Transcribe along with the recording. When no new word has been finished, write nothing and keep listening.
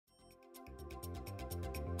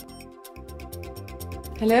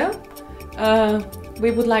Hello.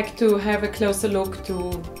 We would like to have a closer look to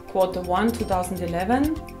Q1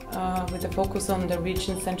 2011 with a focus on the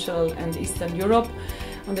region Central and Eastern Europe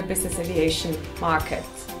on the business aviation market.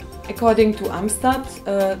 According to Amstad,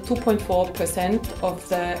 2.4% of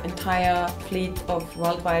the entire fleet of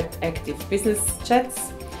worldwide active business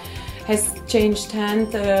jets has changed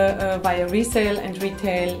hand via resale and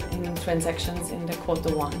retail in transactions in the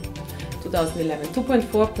Q1 2011.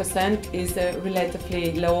 2.4% is a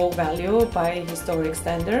relatively low value by historic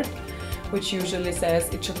standard, which usually says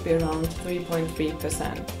it should be around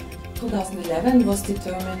 3.3%. 2011 was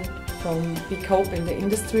determined from big hope in the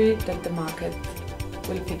industry that the market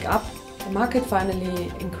will pick up. The market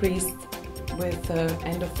finally increased with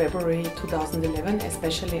end of February 2011,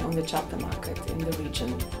 especially on the charter market in the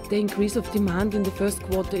region. The increase of demand in the first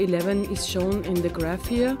quarter 11 is shown in the graph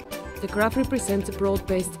here. The graph represents a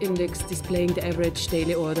broad-based index displaying the average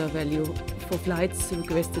daily order value for flights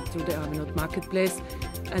requested through the Aviation marketplace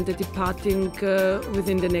and the departing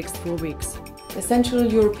within the next 4 weeks. The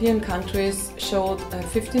Central European countries showed a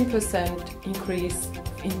 15% increase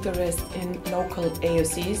of interest in local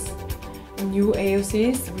AOCs, new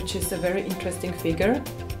AOCs, which is a very interesting figure,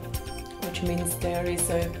 which means there is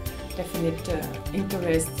a definite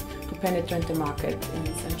interest to penetrate the market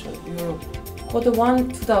in Central Europe.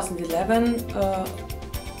 Q1 2011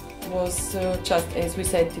 was just, as we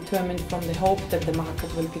said, determined from the hope that the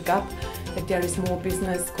market will pick up, that there is more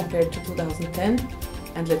business compared to 2010,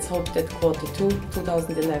 and let's hope that Q2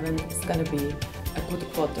 2011 is going to be a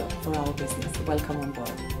good quarter for our business. Welcome on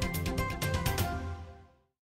board.